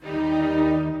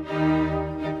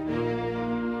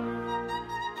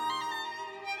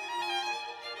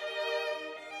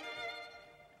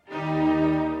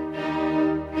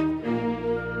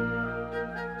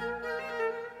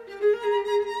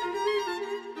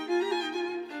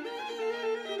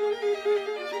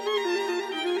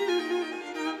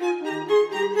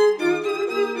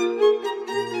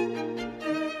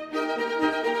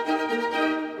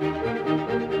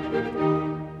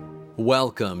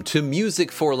Welcome to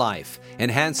Music for Life,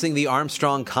 enhancing the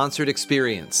Armstrong concert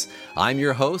experience. I'm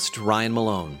your host, Ryan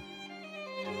Malone.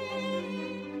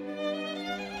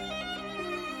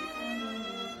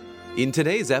 In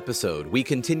today's episode, we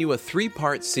continue a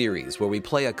three-part series where we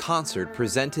play a concert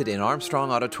presented in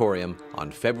Armstrong Auditorium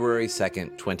on February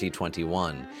 2nd,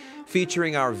 2021,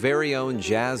 featuring our very own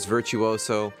jazz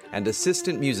virtuoso and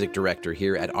assistant music director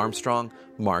here at Armstrong,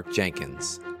 Mark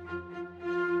Jenkins.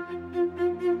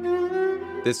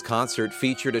 This concert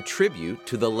featured a tribute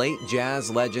to the late jazz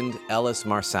legend Ellis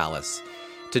Marsalis.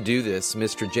 To do this,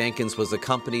 Mr. Jenkins was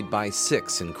accompanied by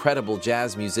 6 incredible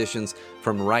jazz musicians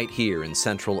from right here in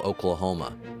central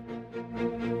Oklahoma.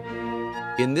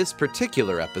 In this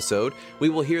particular episode, we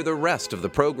will hear the rest of the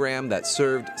program that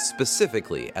served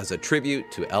specifically as a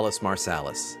tribute to Ellis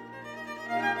Marsalis.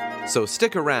 So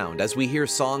stick around as we hear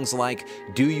songs like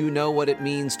Do You Know What It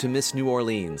Means to Miss New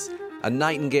Orleans?, A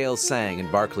Nightingale Sang in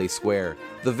Barclay Square,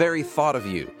 The Very Thought of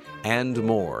You, and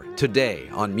more today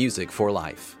on Music for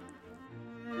Life.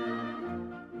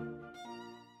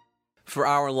 For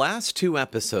our last 2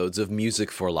 episodes of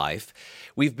Music for Life,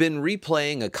 we've been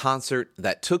replaying a concert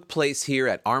that took place here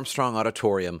at Armstrong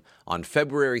Auditorium on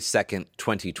February 2nd,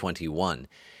 2021.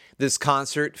 This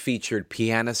concert featured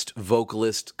pianist,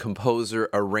 vocalist,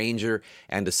 composer, arranger,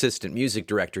 and assistant music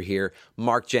director here,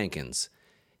 Mark Jenkins.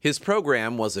 His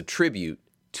program was a tribute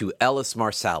to Ellis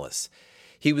Marsalis.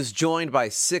 He was joined by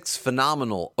 6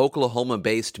 phenomenal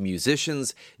Oklahoma-based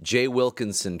musicians: Jay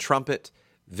Wilkinson, trumpet;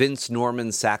 Vince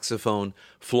Norman, saxophone;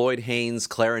 Floyd Haynes,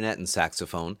 clarinet and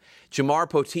saxophone; Jamar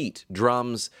Poteet,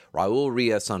 drums; Raul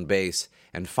Rios on bass;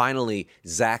 and finally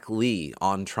Zach Lee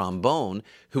on trombone,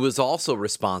 who was also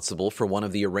responsible for one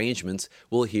of the arrangements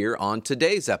we'll hear on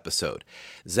today's episode.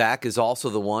 Zach is also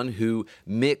the one who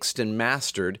mixed and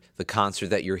mastered the concert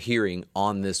that you're hearing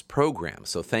on this program.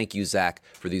 So thank you, Zach,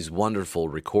 for these wonderful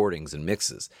recordings and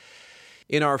mixes.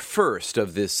 In our first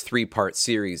of this 3-part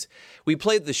series, we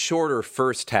played the shorter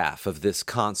first half of this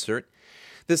concert.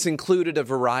 This included a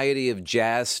variety of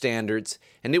jazz standards,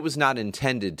 and it was not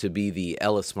intended to be the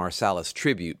Ellis Marsalis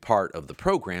tribute part of the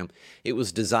program. It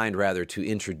was designed rather to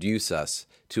introduce us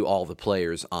to all the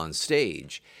players on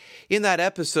stage. In that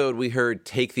episode, we heard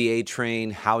Take the A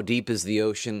Train, How Deep is the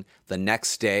Ocean, The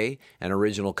Next Day, an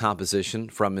original composition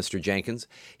from Mr. Jenkins,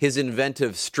 his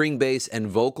inventive string bass and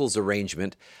vocals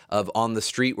arrangement of On the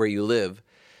Street Where You Live,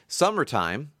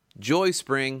 Summertime, Joy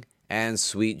Spring, and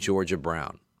Sweet Georgia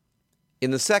Brown. In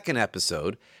the second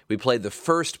episode, we played the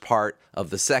first part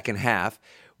of the second half,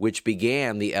 which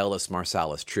began the Ellis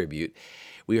Marsalis tribute.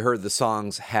 We heard the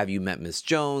songs Have You Met Miss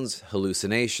Jones,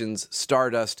 Hallucinations,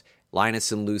 Stardust,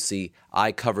 Linus and Lucy,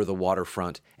 I Cover the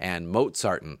Waterfront, and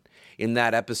Mozartin. In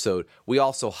that episode, we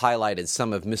also highlighted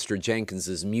some of Mr.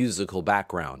 Jenkins's musical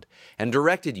background and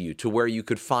directed you to where you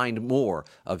could find more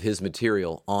of his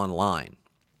material online.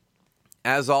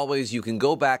 As always, you can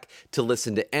go back to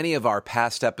listen to any of our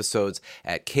past episodes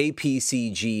at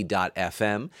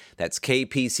kpcg.fm. That's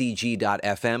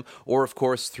kpcg.fm, or of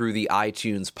course through the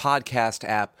iTunes podcast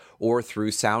app or through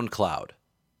SoundCloud.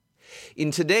 In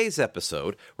today's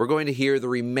episode, we're going to hear the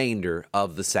remainder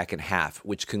of the second half,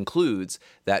 which concludes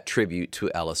that tribute to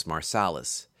Ellis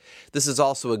Marsalis. This is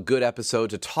also a good episode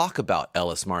to talk about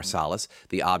Ellis Marsalis,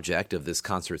 the object of this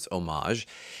concert's homage.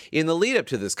 In the lead-up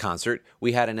to this concert,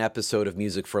 we had an episode of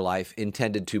Music for Life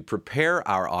intended to prepare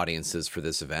our audiences for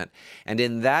this event, and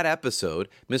in that episode,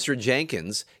 Mr.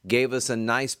 Jenkins gave us a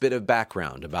nice bit of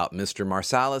background about Mr.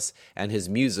 Marsalis and his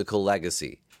musical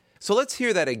legacy. So let's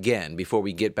hear that again before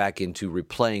we get back into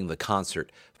replaying the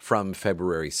concert from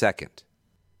February 2nd.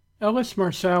 Ellis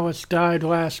Marsalis died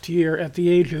last year at the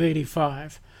age of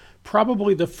 85.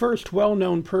 Probably the first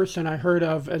well-known person I heard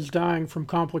of as dying from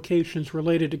complications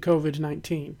related to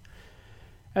COVID-19.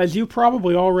 As you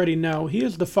probably already know, he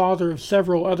is the father of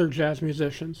several other jazz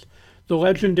musicians: the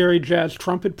legendary jazz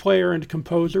trumpet player and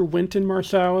composer Wynton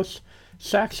Marsalis,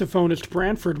 saxophonist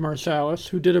Branford Marsalis,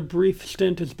 who did a brief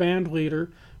stint as band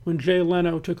leader when Jay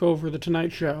Leno took over The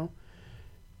Tonight Show,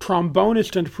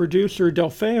 trombonist and producer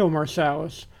Delfeo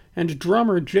Marsalis, and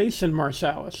drummer Jason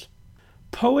Marsalis.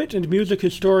 Poet and music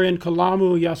historian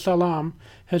Kalamu Yasalam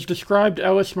has described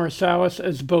Ellis Marsalis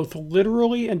as both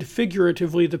literally and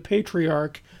figuratively the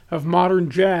patriarch of modern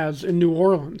jazz in New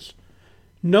Orleans.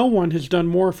 No one has done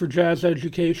more for jazz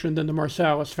education than the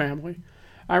Marsalis family.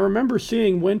 I remember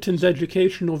seeing Wynton's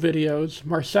educational videos,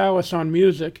 Marsalis on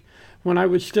Music, when I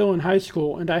was still in high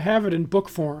school, and I have it in book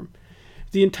form.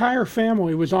 The entire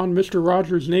family was on Mr.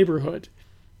 Rogers' Neighborhood.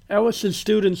 Ellis's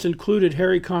students included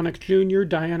Harry Connick Jr.,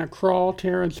 Diana Krall,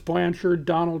 Terrence Blanchard,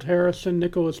 Donald Harrison,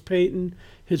 Nicholas Payton,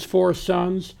 his 4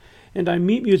 sons, and I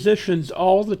meet musicians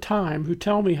all the time who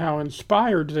tell me how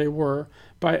inspired they were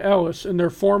by Ellis in their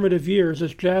formative years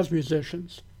as jazz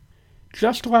musicians.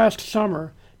 Just last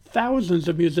summer, thousands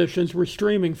of musicians were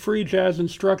streaming free jazz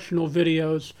instructional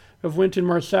videos of Wynton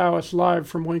Marsalis live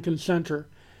from Lincoln Center,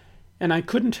 and I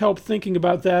couldn't help thinking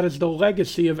about that as the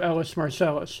legacy of Ellis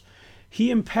Marsalis.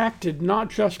 He impacted not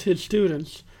just his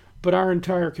students, but our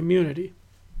entire community.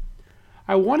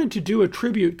 I wanted to do a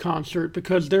tribute concert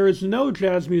because there is no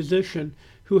jazz musician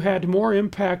who had more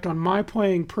impact on my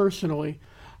playing personally.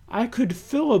 I could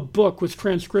fill a book with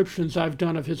transcriptions I've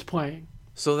done of his playing.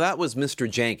 So that was Mr.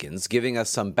 Jenkins giving us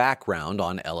some background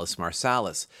on Ellis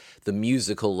Marsalis, the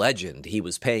musical legend he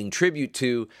was paying tribute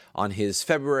to on his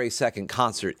February 2nd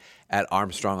concert at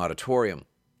Armstrong Auditorium.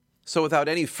 So without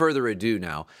any further ado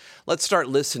now, let's start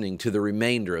listening to the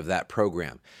remainder of that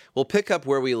program. We'll pick up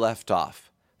where we left off.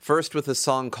 First with a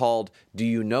song called Do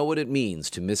You Know What It Means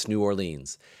to Miss New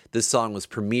Orleans? This song was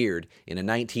premiered in a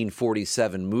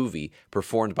 1947 movie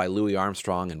performed by Louis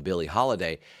Armstrong and Billie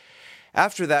Holiday.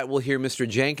 After that, we'll hear Mr.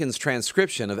 Jenkins'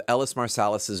 transcription of Ellis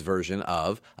Marsalis's version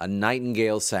of A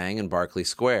Nightingale Sang in Berkeley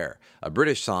Square, a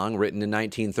British song written in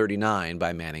 1939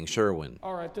 by Manning Sherwin.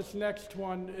 All right, this next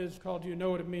one is called Do You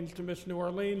Know What It Means to Miss New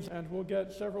Orleans? And we'll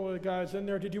get several of the guys in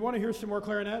there. Did you want to hear some more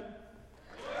clarinet?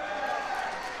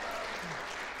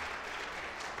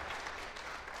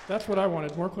 That's what I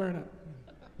wanted, more clarinet.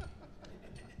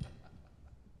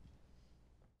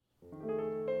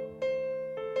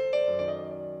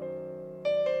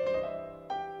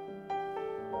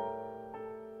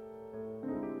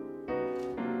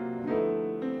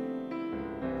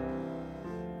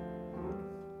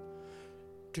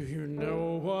 Do you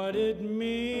know what it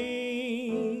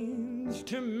means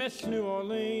to miss New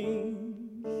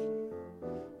Orleans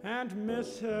and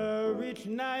miss her each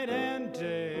night and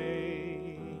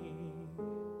day?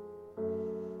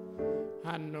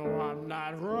 I know I'm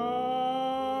not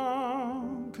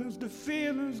wrong, 'cause the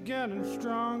feeling's getting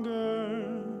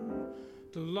stronger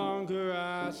the longer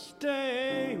I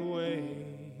stay away.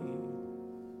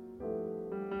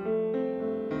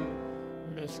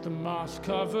 Miss the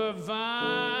moss-covered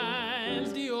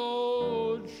vines, the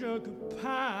old sugar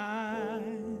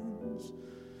pines,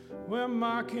 where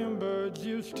mockingbirds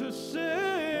used to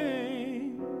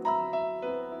sing.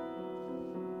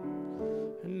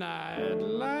 And I'd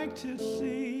like to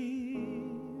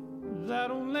see that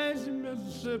old lazy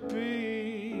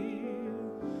Mississippi,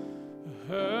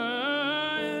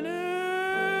 her in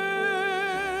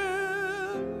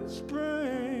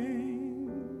spring.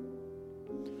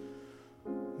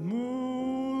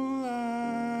 Moonlight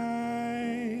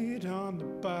on the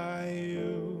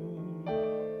bayou,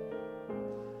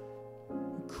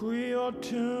 a Creole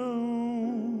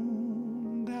tune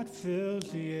that fills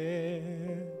the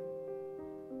air.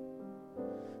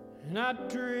 And I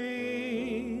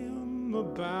dream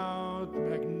about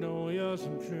magnolias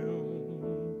in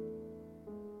June,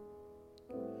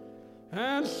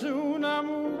 and soon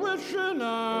I'm wishing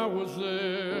I was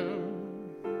there.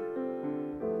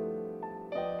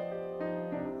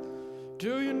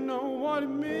 Do you know what it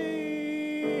means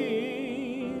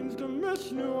to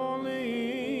miss New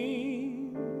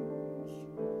Orleans,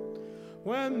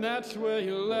 when that's where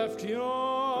you left your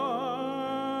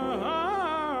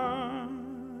heart?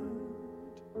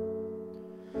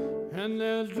 And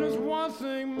there's just one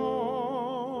thing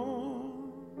more,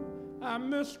 I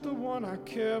miss the one I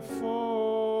care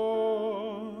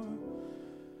for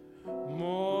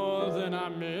more than I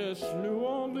miss New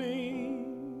Orleans.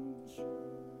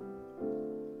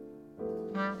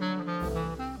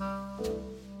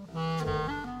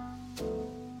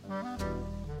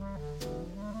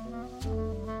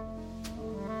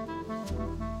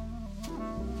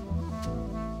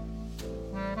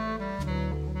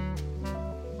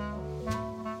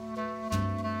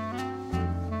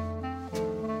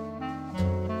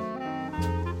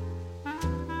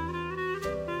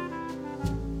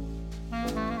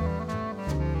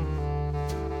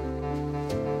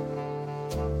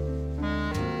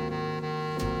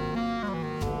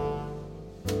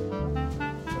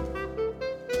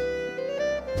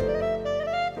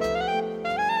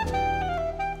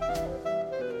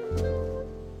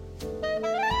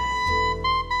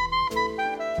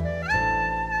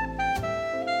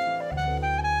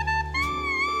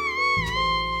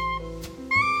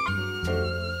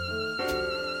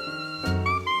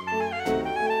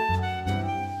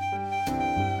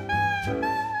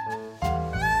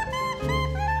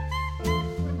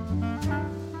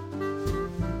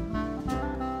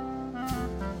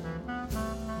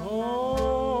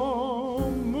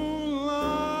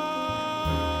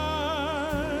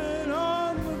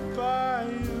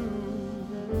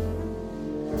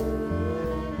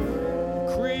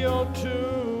 old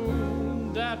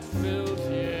tune that fills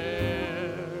the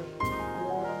air,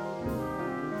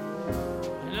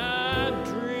 and I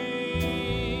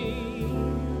dream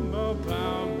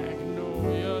about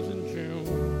magnolias in June,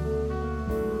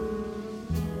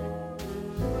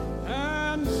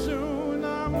 and soon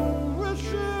I'm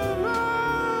wishing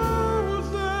I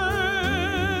was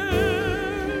there.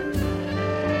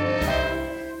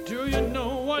 Do you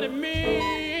know what it means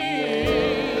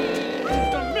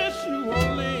to miss New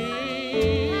Orleans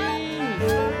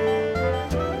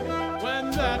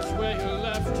when that's where you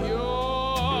left your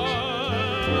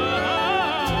heart?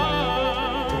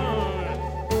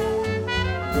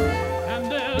 And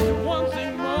there's one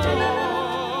thing more,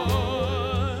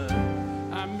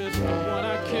 I miss the one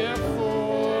I care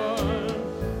for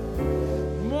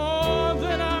more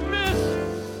than I miss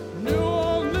New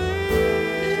Orleans,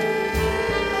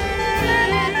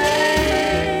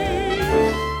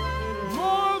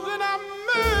 more than I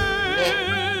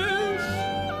miss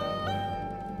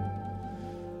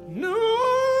New Orleans.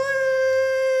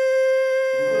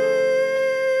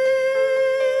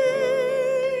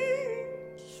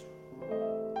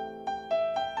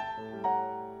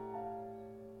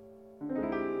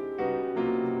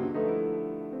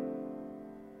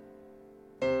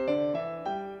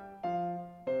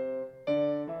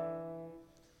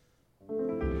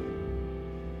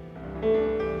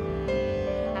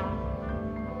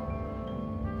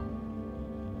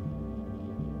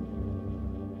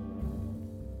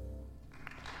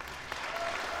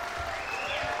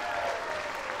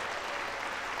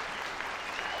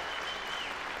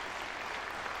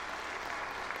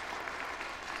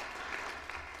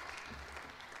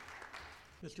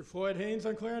 Mr. Floyd Haynes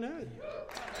on clarinet.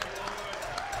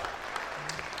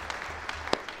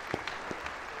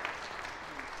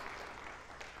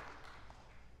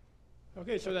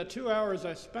 Okay, so that 2 hours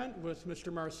I spent with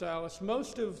Mr. Marsalis,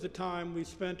 most of the time we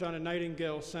spent on A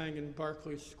Nightingale Sang in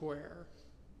Berkeley Square.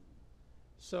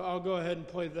 So I'll go ahead and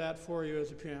play that for you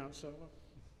as a piano solo.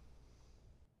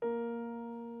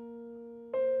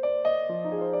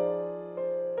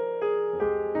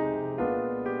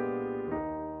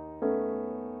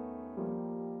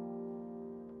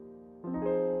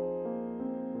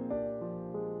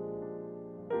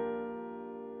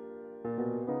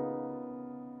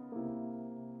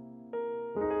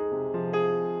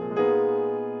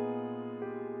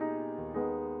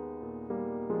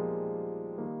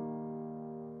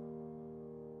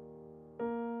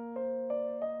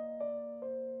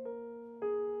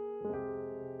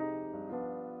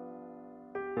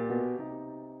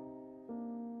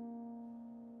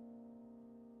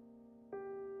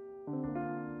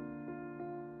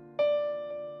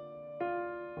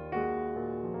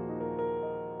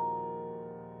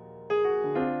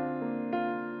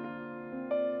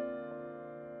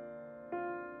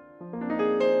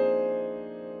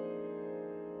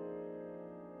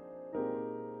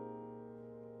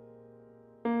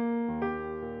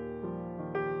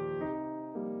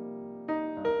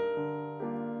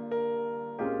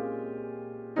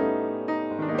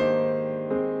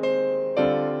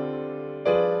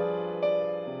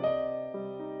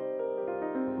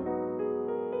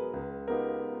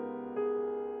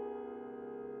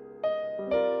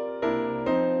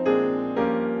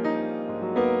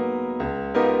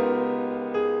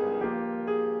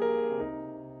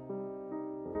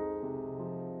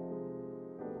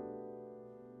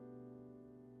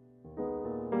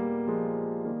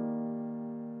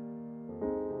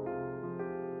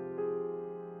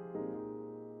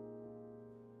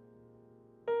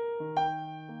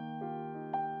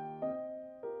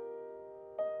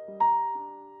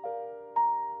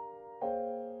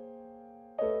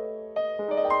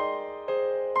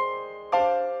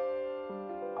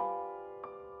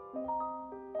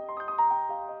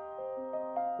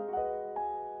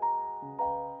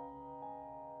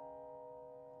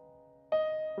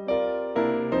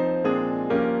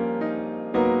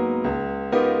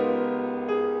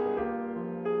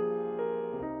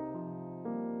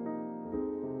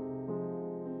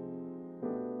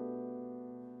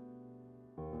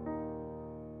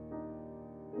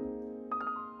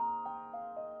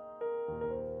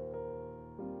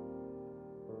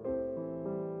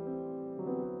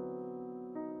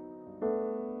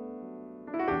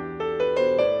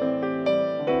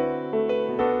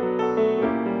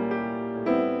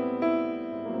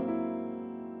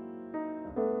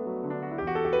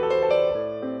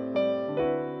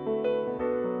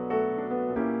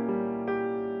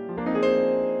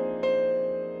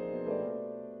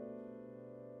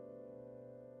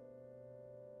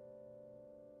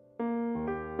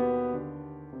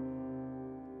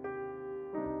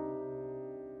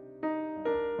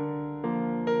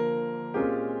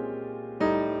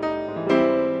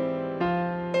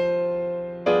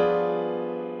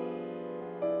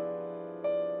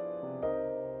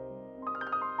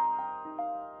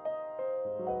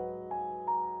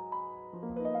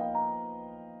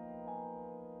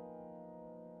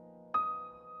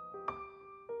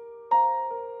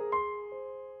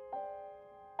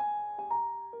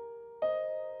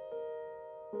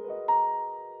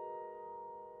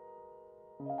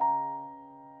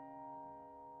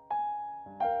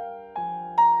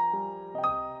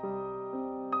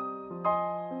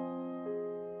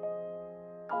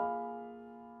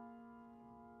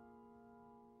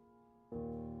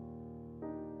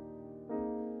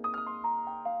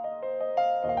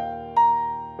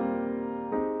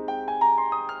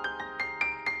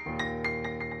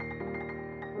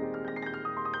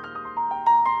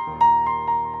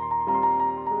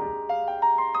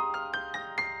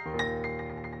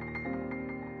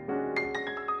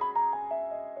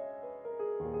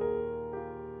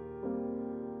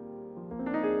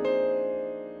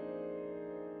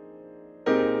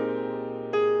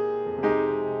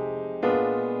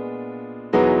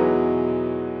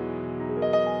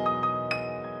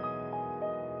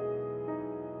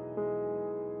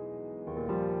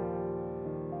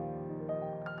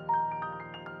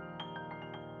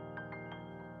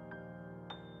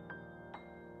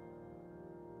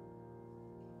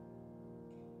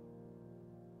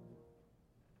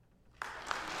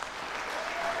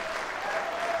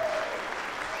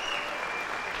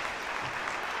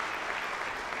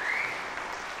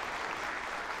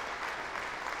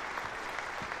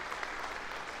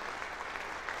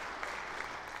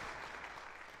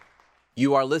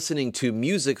 You are listening to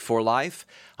Music for Life.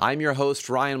 I'm your host,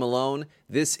 Ryan Malone.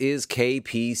 This is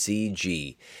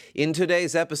KPCG. In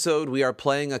today's episode, we are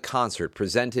playing a concert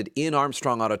presented in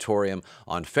Armstrong Auditorium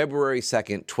on February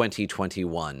 2nd,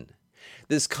 2021.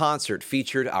 This concert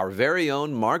featured our very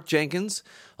own Mark Jenkins,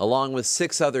 along with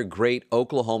 6 other great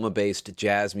Oklahoma-based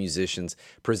jazz musicians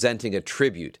presenting a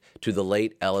tribute to the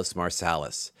late Ellis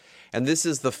Marsalis. And this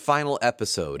is the final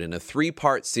episode in a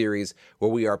 3-part series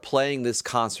where we are playing this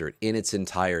concert in its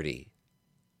entirety.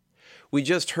 We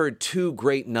just heard 2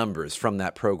 great numbers from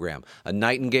that program. A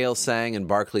Nightingale sang in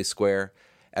Barclay Square,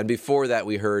 and before that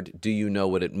we heard Do You Know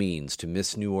What It Means to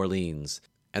Miss New Orleans.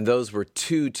 And those were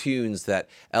 2 tunes that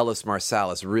Ellis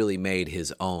Marsalis really made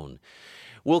his own.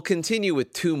 We'll continue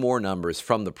with 2 more numbers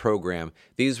from the program.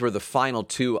 These were the final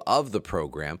 2 of the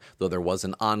program, though there was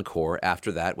an encore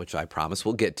after that, which I promise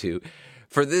we'll get to.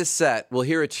 For this set, we'll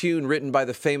hear a tune written by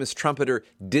the famous trumpeter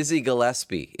Dizzy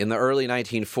Gillespie in the early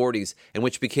 1940s, and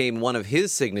which became one of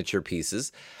his signature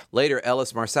pieces. Later,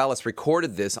 Ellis Marsalis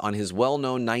recorded this on his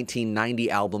well-known 1990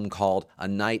 album called A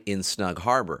Night in Snug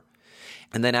Harbor.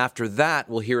 And then after that,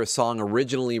 we'll hear a song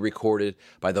originally recorded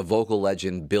by the vocal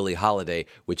legend Billie Holiday,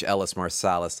 which Ellis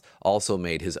Marsalis also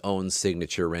made his own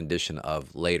signature rendition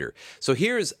of later. So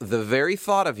here's The Very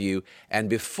Thought of You, and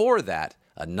before that,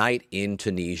 A Night in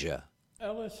Tunisia.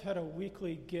 Ellis had a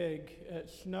weekly gig at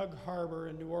Snug Harbor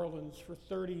in New Orleans for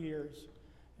 30 years,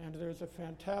 and there's a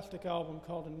fantastic album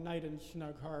called A Night in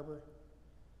Snug Harbor.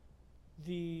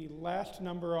 The last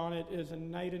number on it is A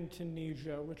Night in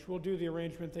Tunisia, which will do the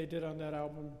arrangement they did on that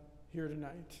album here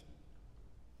tonight.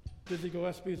 Dizzy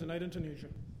Gillespie's A Night in Tunisia.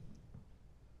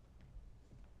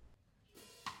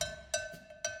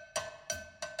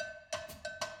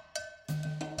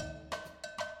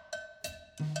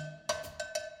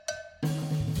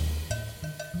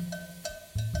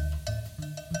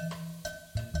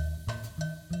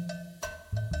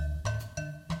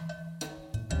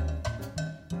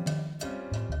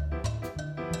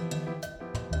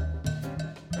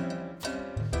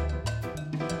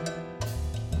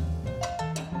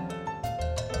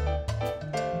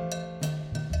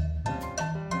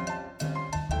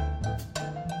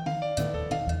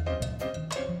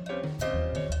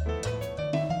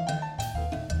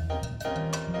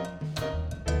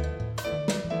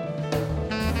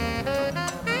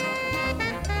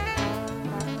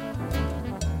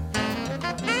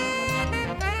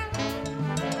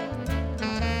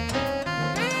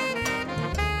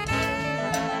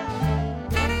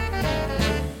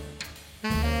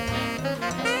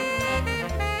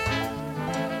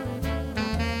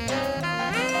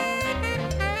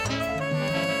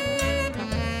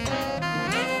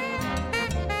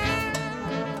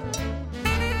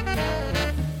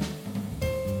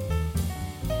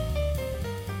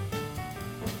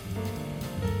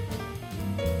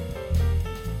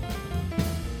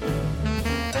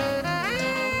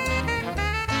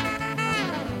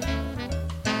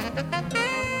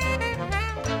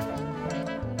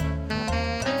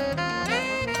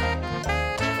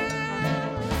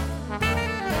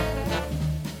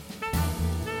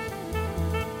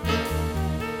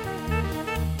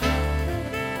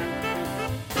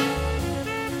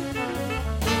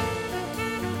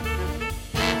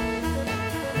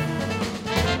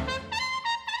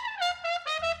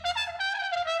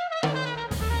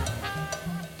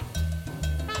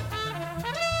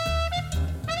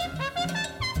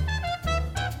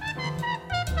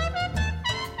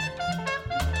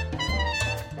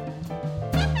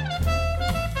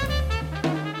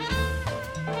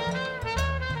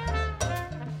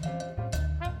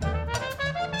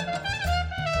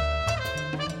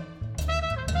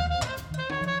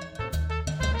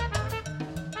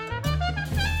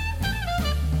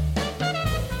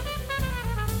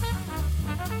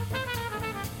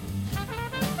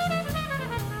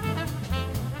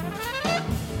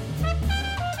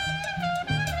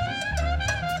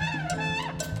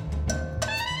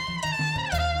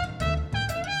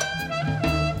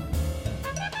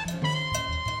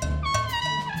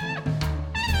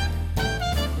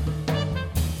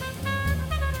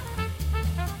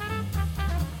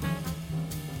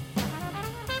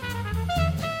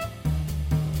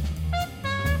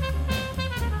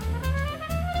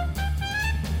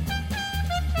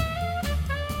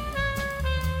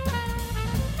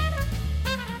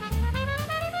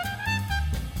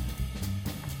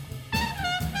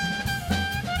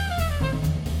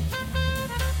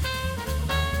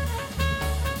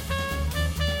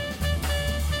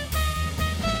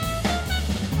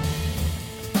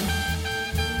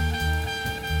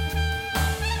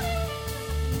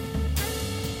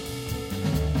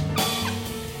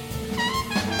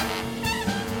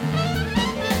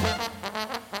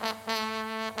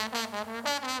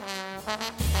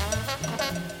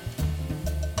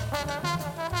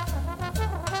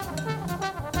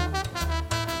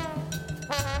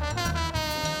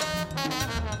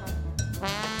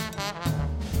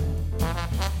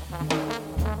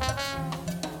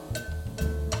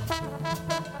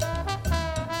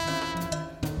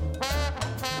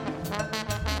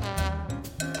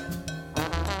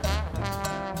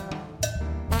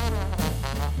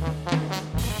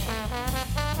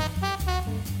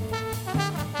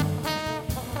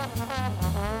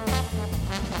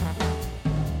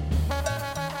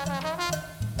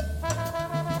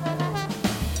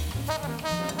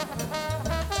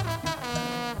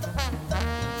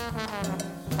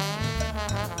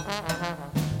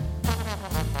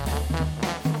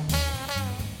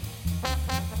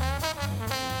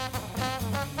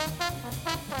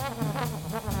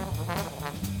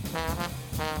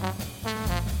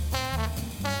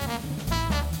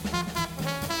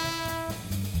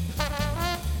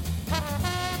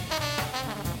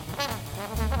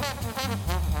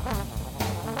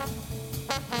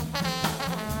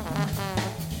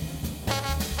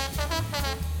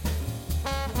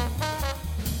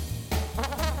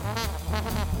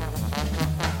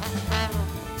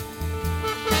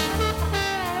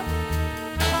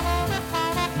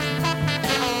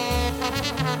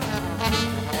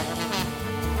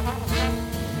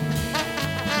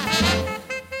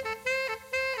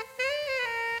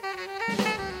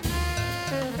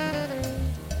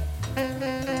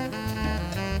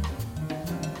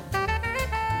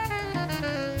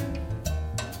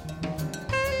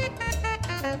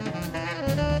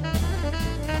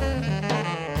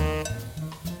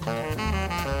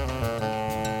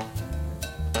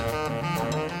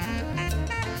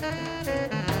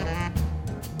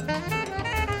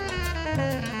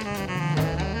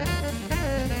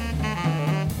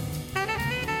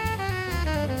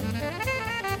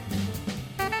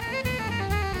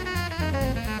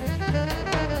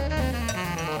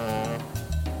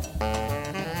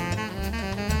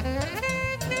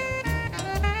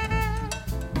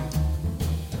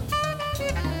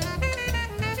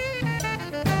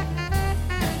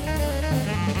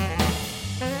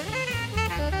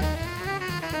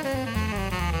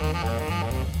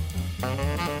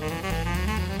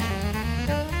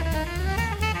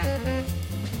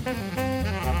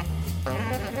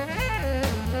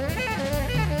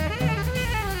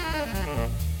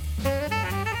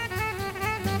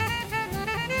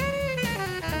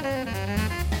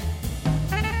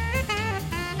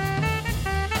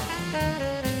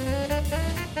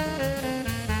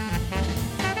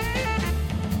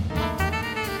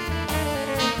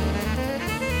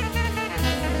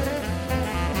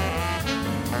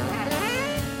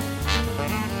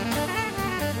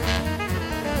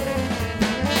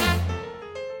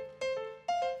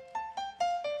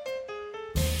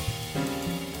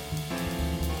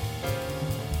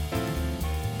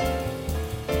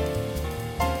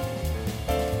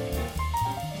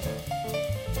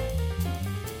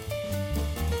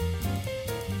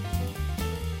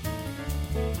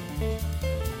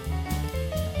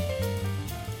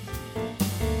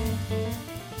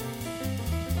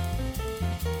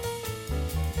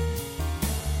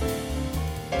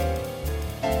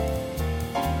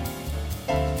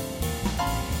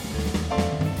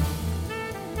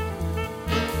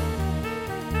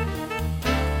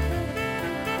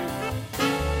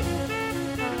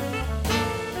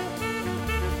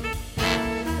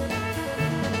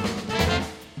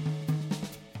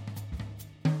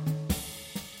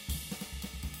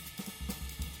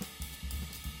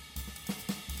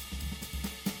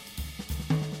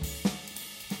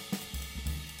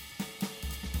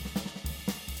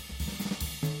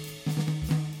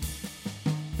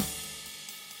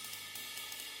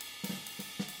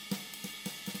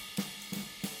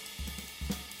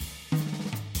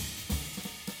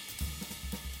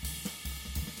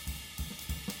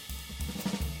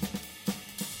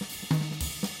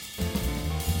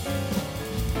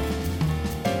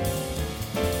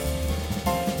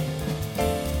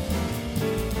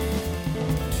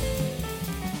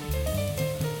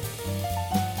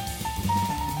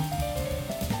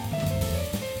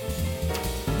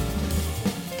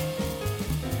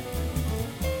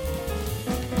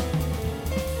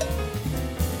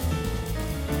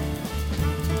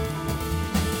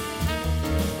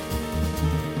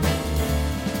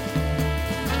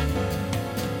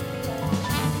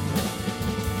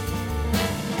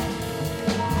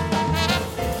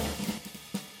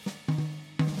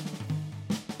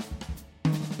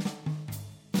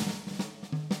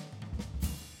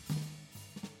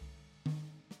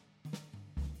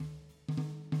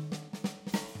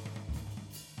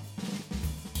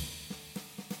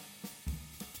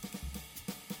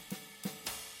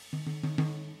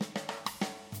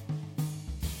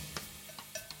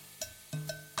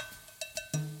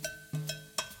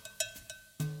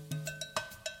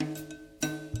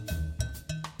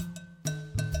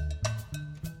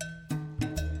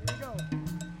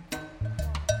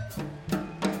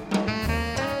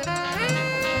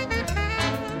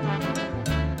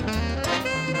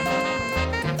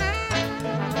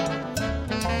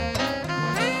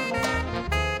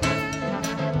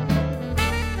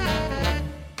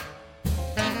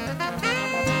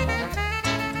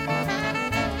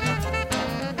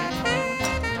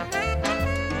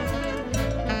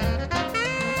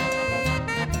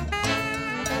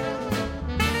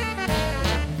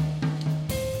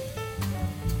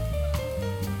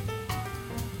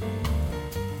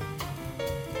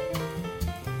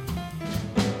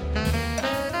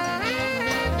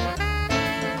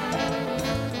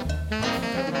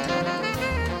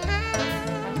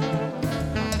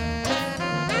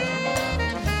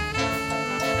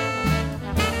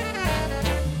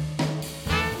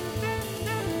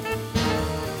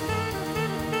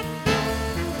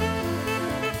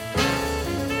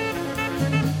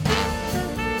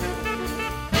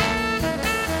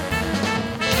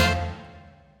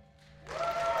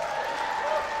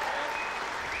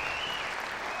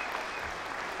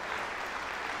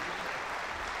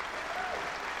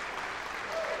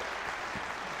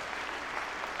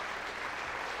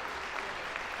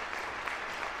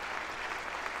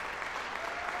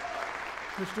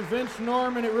 Mr. Vince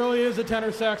Norman, it really is a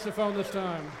tenor saxophone this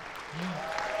time.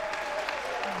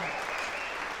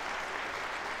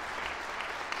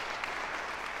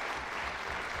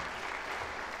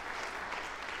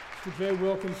 Mr. Jay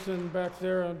Wilkinson back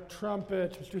there on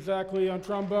trumpet, Mr. Zach Lee on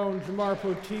trombone, Jamar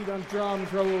Poteet on drums,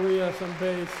 Raul Rios on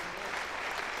bass,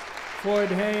 Floyd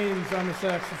Haynes on the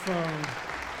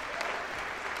saxophone.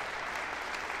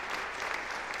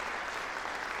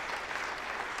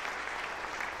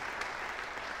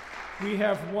 We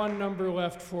have one number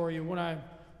left for you. When I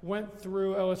went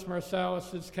through Ellis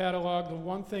Marsalis' catalog, the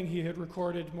one thing he had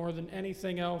recorded more than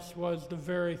anything else was The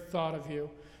Very Thought of You.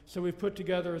 So we've put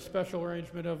together a special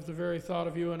arrangement of The Very Thought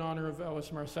of You in honor of Ellis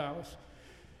Marsalis.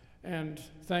 And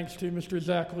thanks to Mr.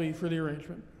 Zach Lee for the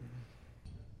arrangement.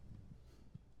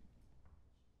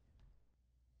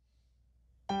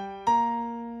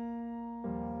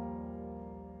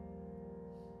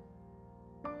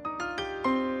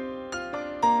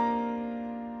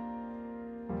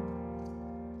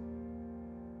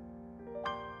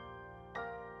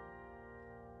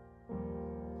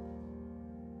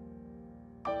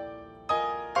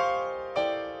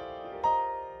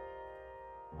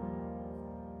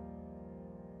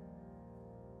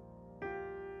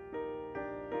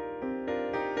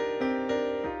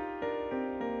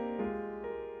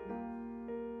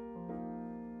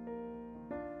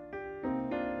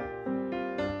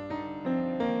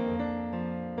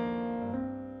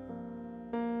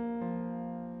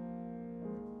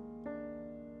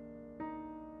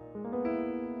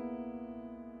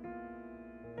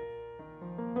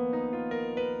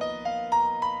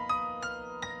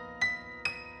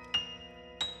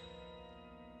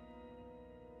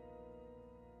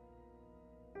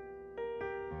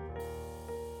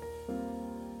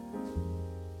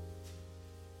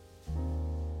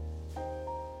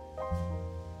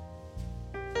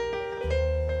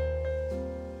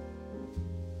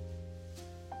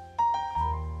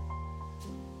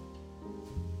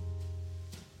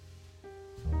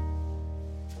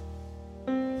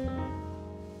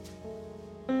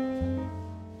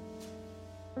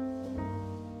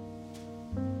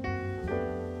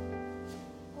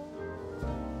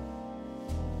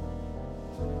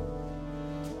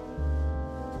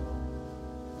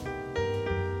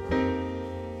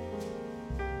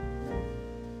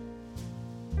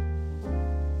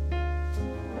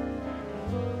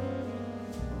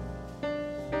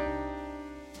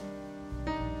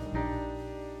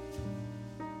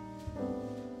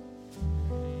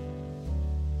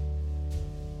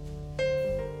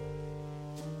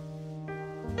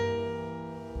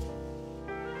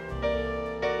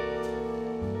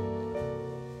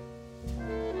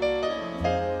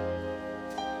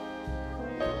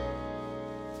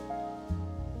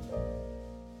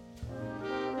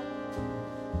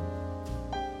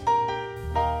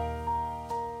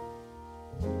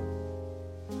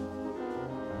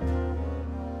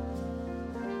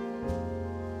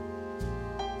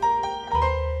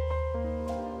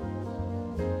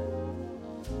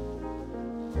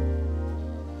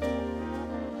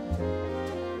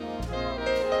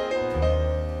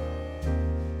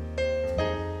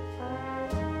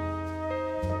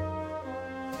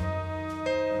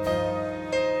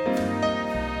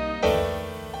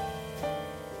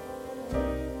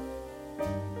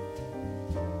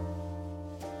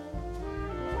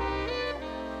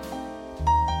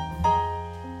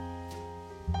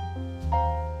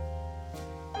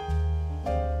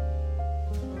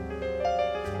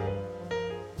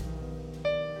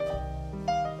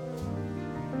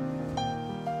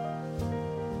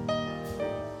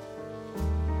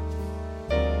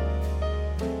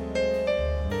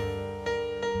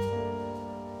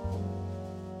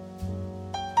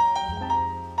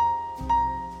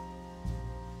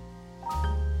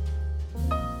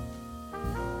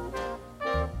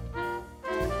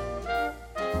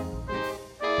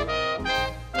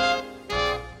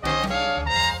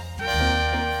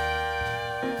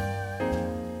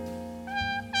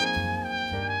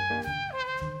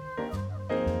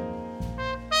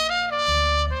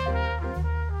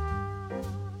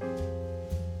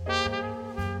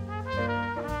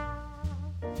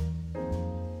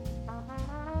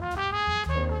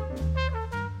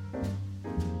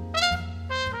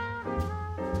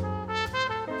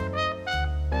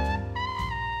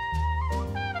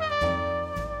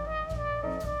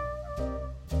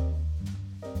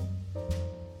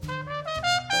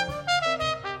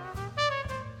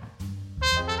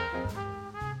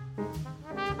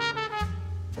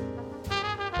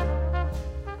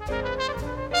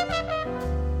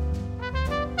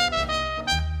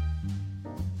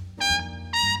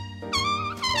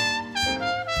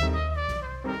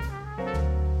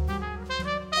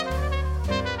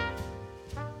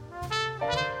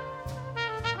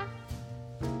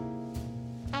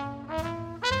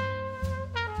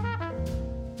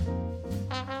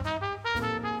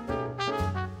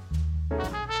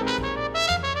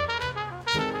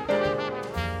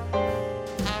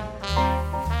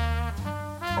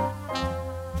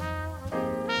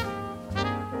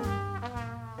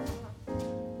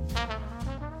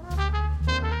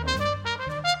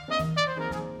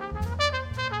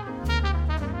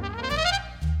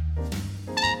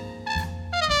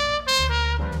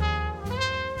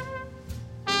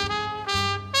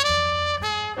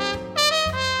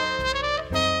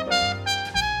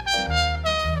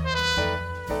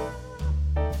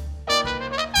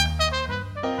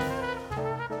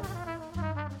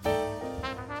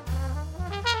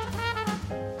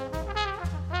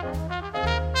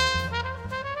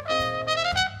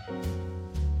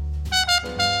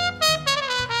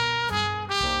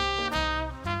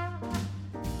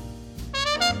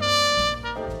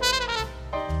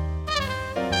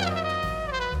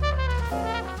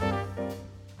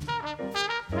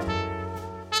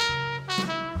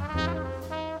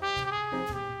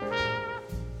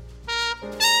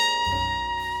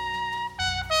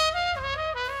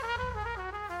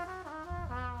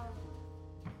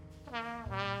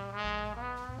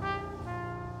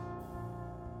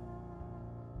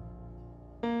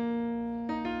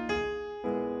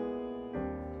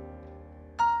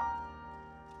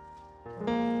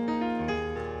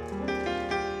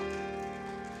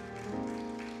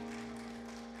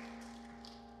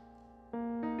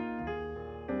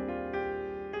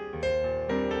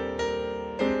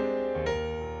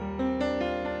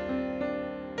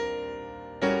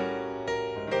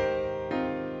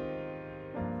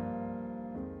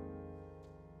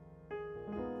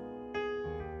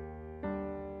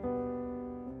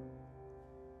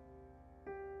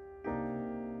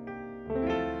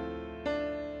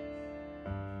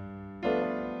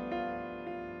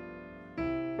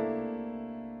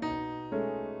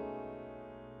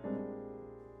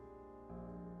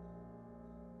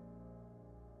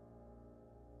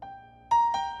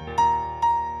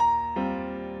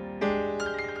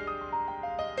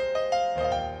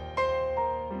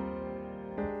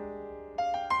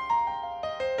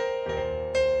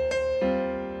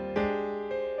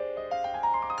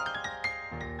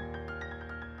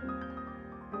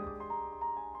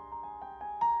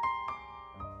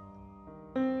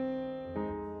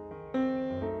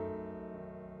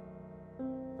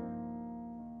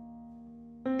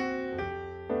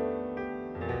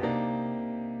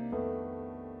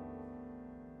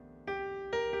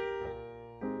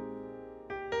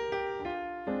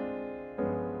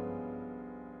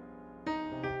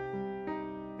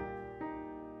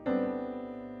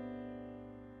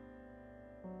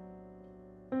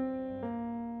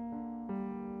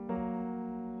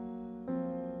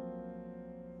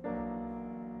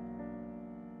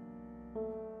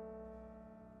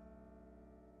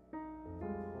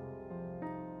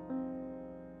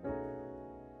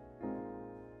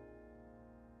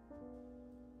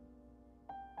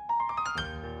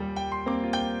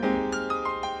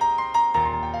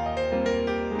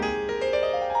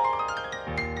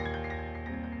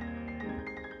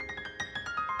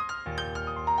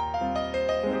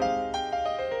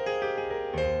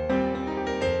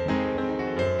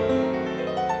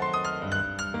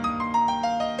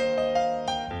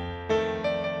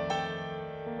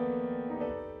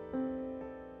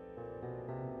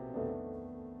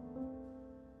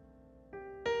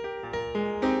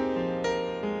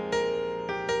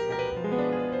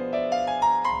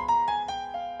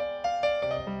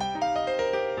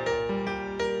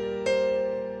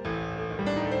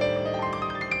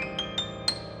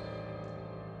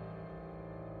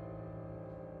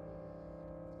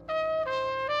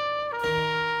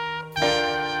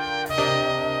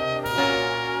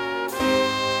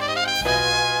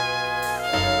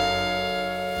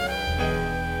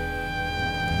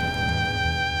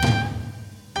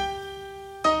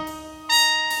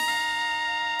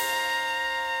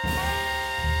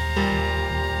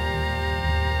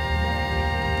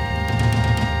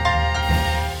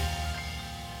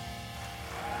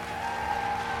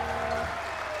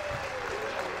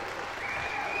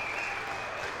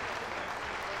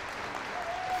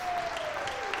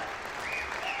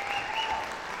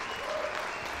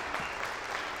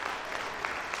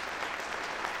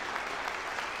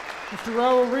 Mr.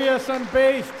 Raul Rios on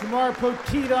bass, Jamar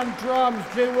Poteet on drums,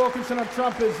 Jay Wilkinson on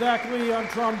trumpet, Zach Lee on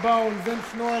trombone,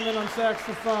 Vince Norman on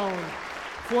saxophone,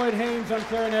 Floyd Haynes on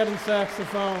clarinet and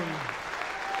saxophone.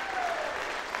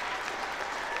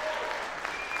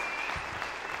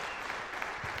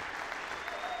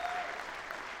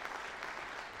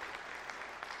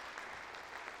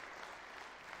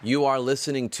 You are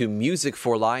listening to Music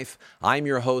for Life. I'm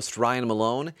your host, Ryan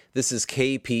Malone. This is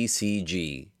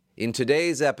KPCG. In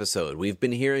today's episode, we've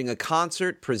been hearing a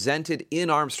concert presented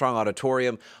in Armstrong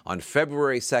Auditorium on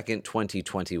February 2nd,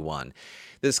 2021.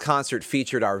 This concert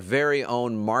featured our very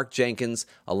own Mark Jenkins,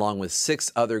 along with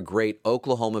 6 other great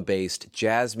Oklahoma-based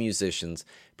jazz musicians,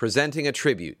 presenting a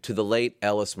tribute to the late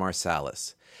Ellis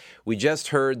Marsalis. We just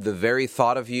heard The Very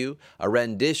Thought of You, a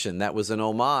rendition that was an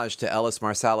homage to Ellis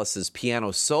Marsalis'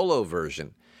 piano solo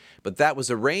version, but that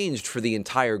was arranged for the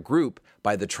entire group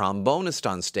by the trombonist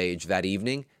on stage that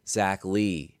evening, Zach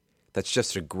Lee. That's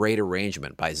just a great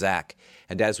arrangement by Zach.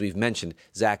 And as we've mentioned,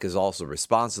 Zach is also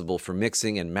responsible for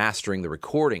mixing and mastering the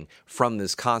recording from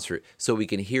this concert so we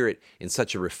can hear it in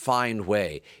such a refined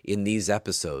way in these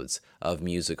episodes of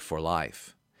Music for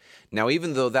Life. Now,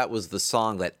 even though that was the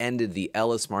song that ended the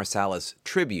Ellis Marsalis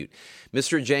tribute,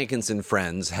 Mr. Jenkins and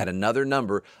friends had another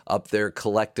number up their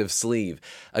collective sleeve,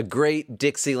 a great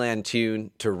Dixieland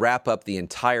tune to wrap up the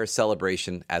entire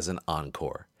celebration as an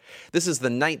encore. This is the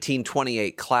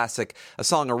 1928 classic, a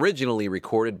song originally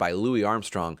recorded by Louis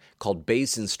Armstrong called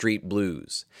Basin Street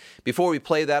Blues. Before we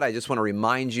play that, I just want to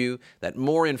remind you that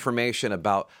more information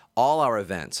about all our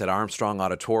events at Armstrong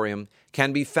Auditorium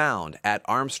can be found at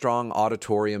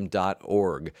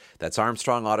armstrongauditorium.org. That's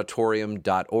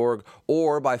armstrongauditorium.org,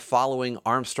 or by following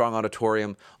Armstrong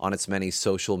Auditorium on its many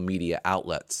social media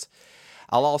outlets.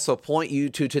 I'll also point you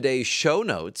to today's show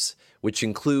notes, which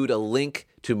include a link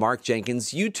to Mark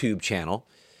Jenkins' YouTube channel.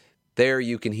 There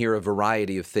you can hear a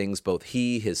variety of things both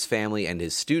he, his family, and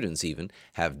his students even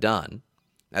have done,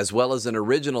 as well as an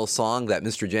original song that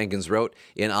Mr. Jenkins wrote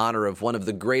in honor of one of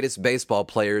the greatest baseball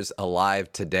players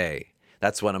alive today.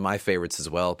 That's one of my favorites as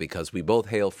well, because we both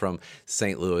hail from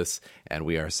St. Louis, and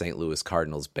we are St. Louis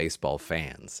Cardinals baseball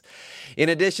fans. In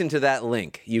addition to that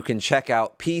link, you can check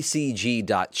out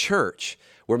pcg.church,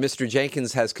 where Mr.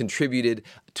 Jenkins has contributed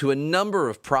to a number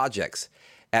of projects.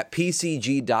 At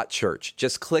pcg.church,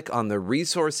 just click on the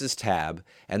Resources tab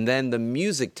and then the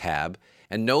Music tab,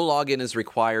 and no login is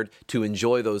required to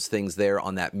enjoy those things there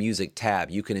on that Music tab.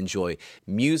 You can enjoy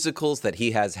musicals that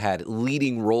he has had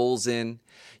leading roles in.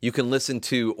 You can listen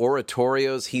to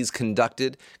oratorios he's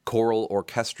conducted, choral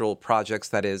orchestral projects,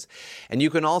 that is. And you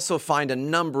can also find a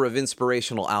number of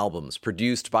inspirational albums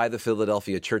produced by the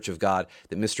Philadelphia Church of God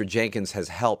that Mr. Jenkins has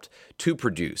helped to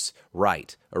produce,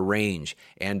 write, arrange,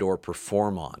 and or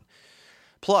perform on.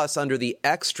 Plus, under the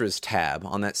Extras tab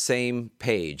on that same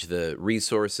page, the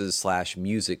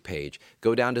Resources/Music page,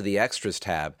 go down to the Extras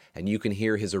tab and you can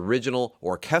hear his original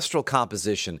orchestral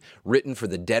composition written for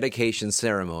the dedication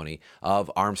ceremony of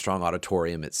Armstrong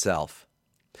Auditorium itself.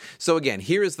 So again,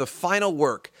 here is the final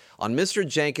work on Mr.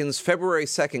 Jenkins' February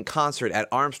 2nd concert at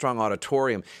Armstrong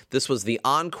Auditorium. This was the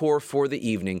encore for the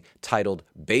evening, titled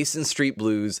Basin Street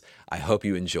Blues. I hope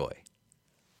you enjoy.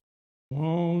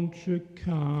 Won't you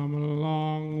come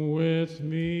along with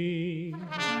me?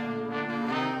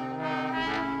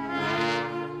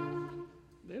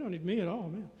 They don't need me at all,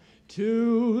 man.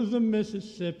 To the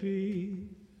Mississippi.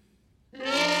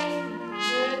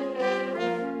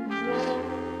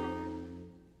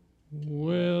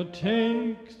 We'll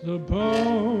take the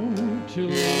boat to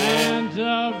land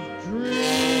of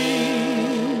dreams.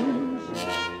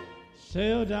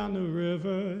 Sail down the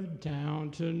river,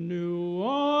 down to New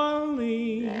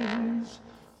Orleans.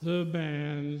 The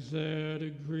band's there to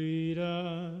greet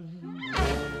us.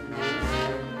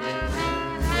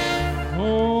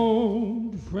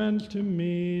 Old friends to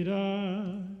meet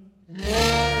us.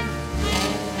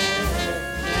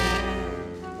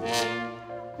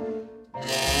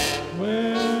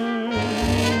 Where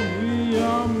we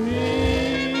all meet.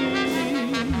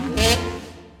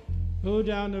 Go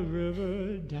down the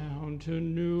river, down to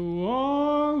New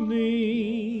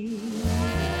Orleans.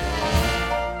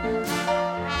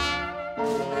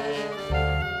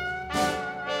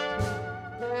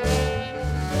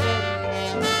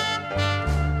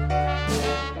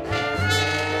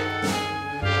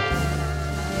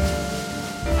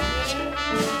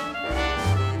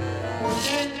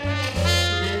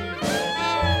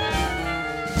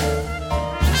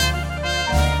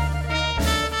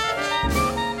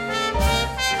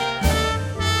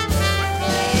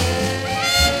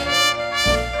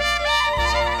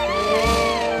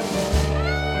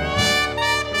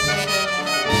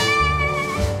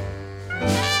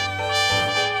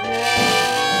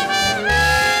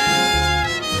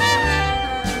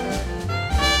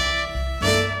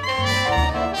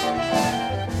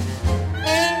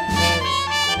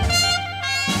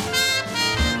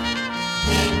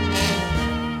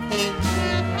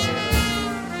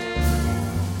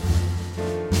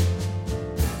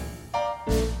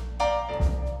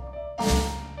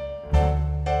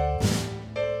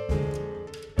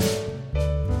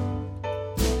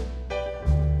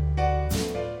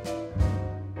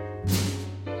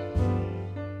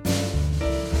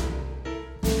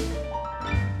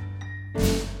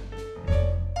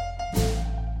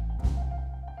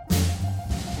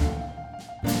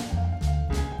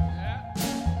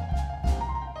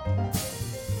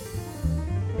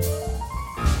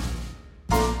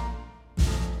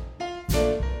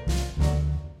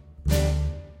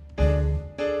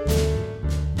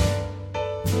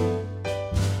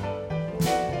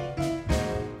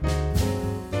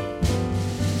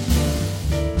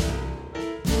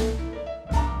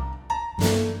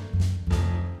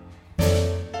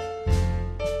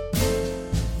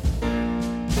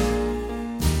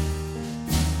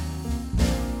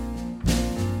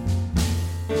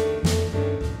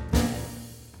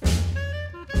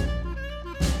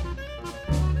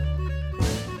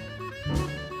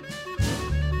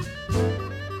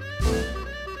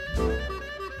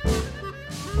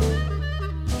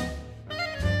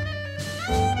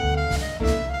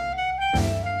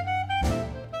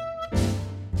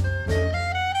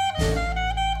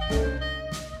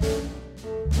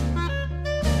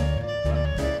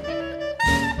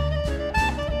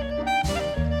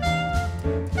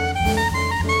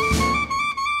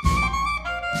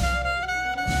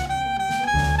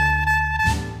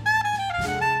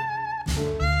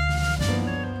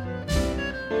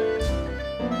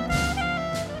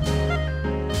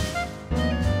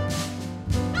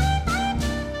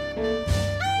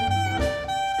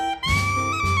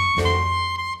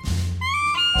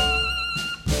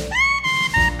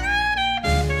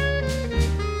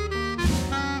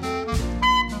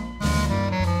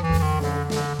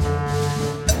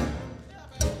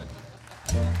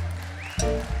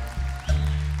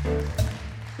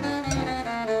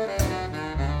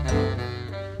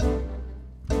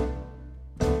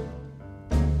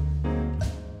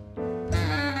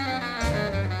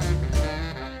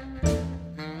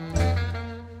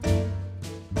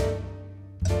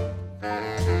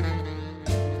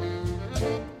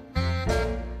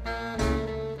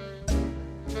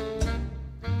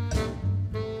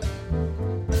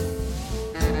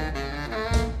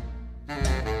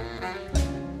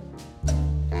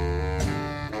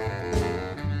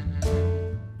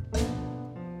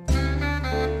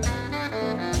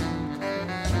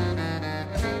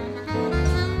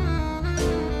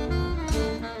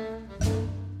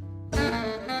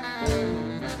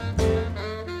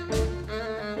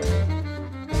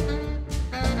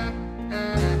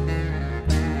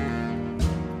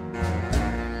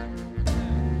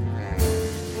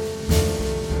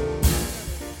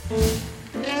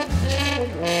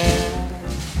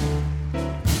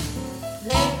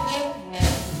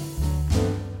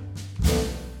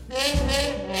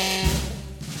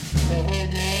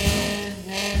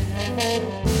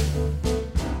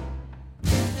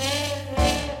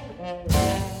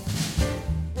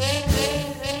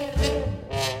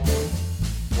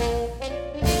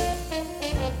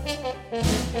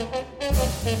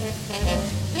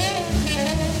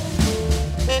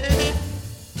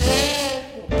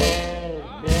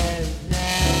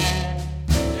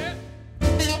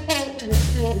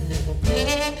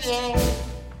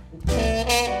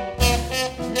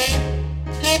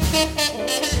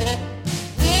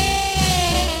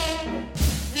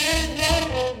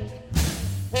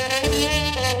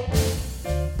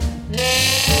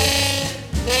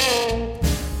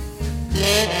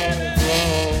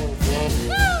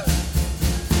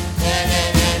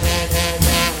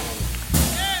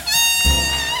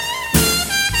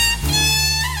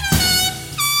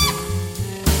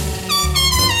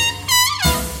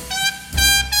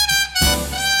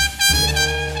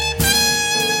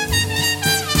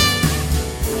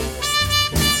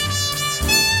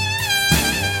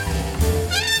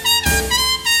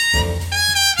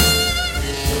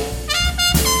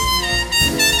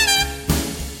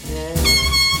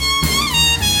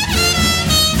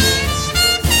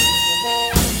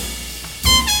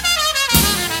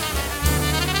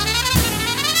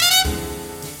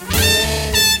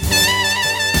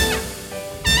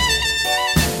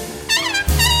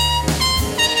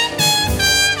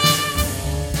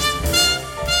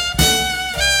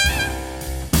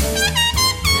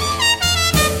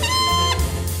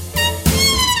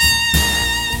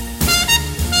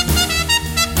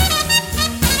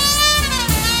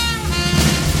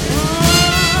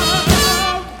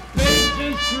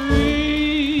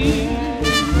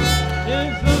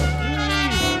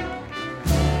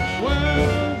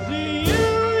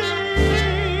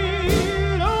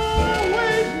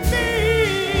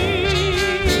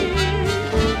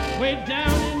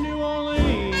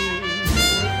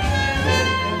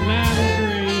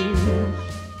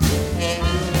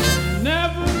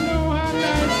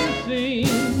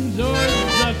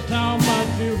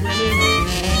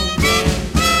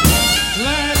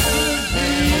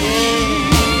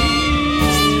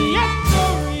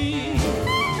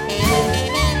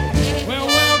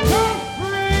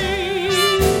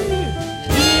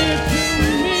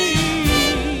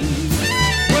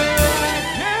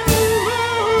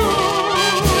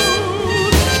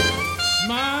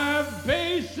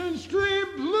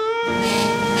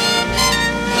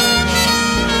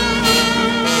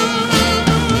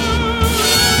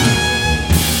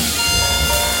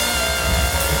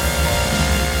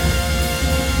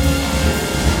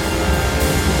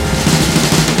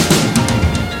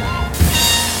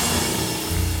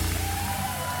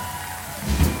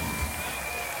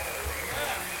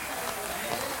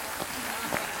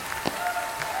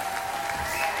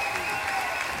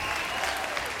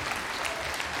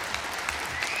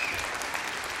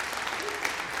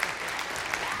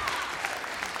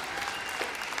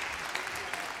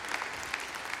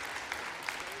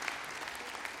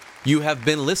 You have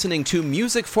been listening to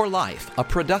Music for Life, a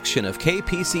production of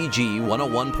KPCG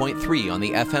 101.3 on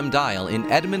the FM dial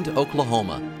in Edmond,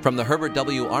 Oklahoma. From the Herbert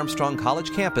W. Armstrong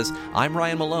College campus, I'm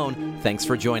Ryan Malone. Thanks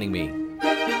for joining me.